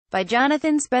By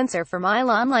Jonathan Spencer for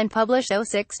Mile Online, published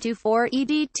 0624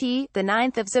 EDT, the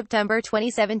 9th of September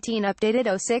 2017, updated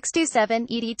 0627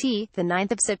 EDT, the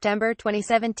 9th of September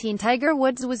 2017. Tiger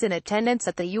Woods was in attendance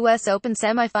at the U.S. Open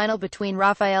semifinal between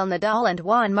Rafael Nadal and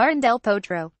Juan del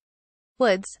Potro.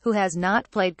 Woods, who has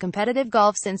not played competitive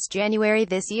golf since January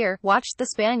this year, watched the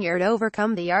Spaniard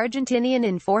overcome the Argentinian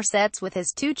in 4 sets with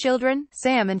his 2 children,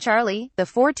 Sam and Charlie. The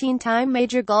 14-time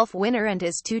major golf winner and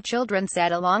his 2 children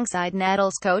sat alongside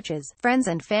Nadal's coaches, friends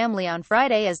and family on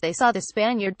Friday as they saw the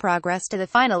Spaniard progress to the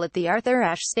final at the Arthur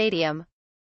Ashe Stadium.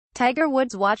 Tiger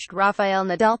Woods watched Rafael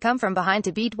Nadal come from behind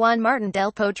to beat Juan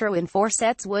del Potro in 4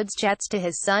 sets. Woods chats to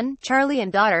his son, Charlie and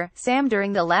daughter, Sam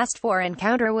during the last 4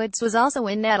 encounter. Woods was also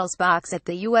in Nadal's box at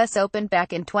the U.S. Open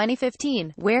back in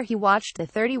 2015, where he watched the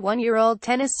 31-year-old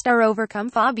tennis star overcome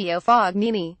Fabio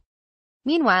Fognini.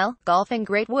 Meanwhile, golfing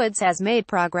great Woods has made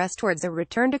progress towards a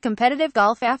return to competitive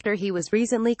golf after he was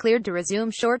recently cleared to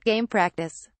resume short game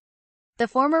practice. The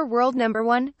former world number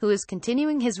 1, who is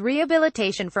continuing his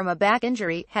rehabilitation from a back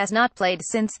injury, has not played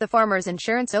since the Farmers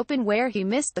Insurance Open where he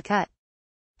missed the cut.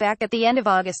 Back at the end of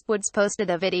August, Woods posted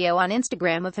a video on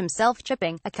Instagram of himself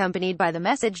chipping, accompanied by the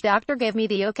message, "Doctor gave me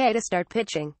the okay to start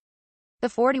pitching." The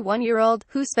 41-year-old,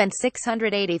 who spent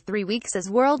 683 weeks as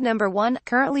world number 1,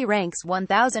 currently ranks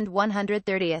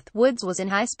 1,130th. Woods was in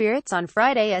high spirits on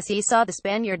Friday as he saw the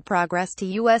Spaniard progress to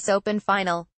U.S. Open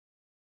final.